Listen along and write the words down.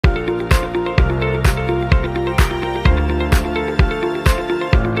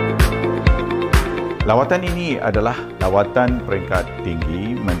Lawatan ini adalah lawatan peringkat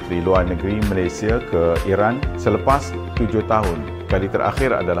tinggi Menteri Luar Negeri Malaysia ke Iran selepas 7 tahun. Kali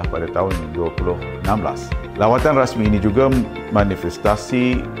terakhir adalah pada tahun 2016. Lawatan rasmi ini juga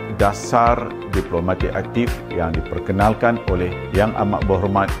manifestasi dasar diplomatik aktif yang diperkenalkan oleh Yang Amat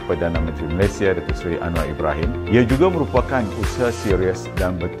Berhormat Perdana Menteri Malaysia Datuk Seri Anwar Ibrahim. Ia juga merupakan usaha serius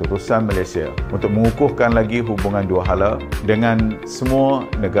dan berterusan Malaysia untuk mengukuhkan lagi hubungan dua hala dengan semua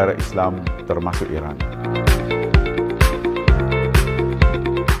negara Islam termasuk Iran.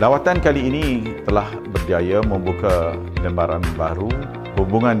 Lawatan kali ini telah berjaya membuka lembaran baru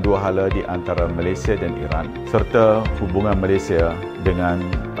hubungan dua hala di antara Malaysia dan Iran serta hubungan Malaysia dengan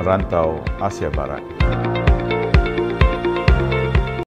rantau Asia Barat.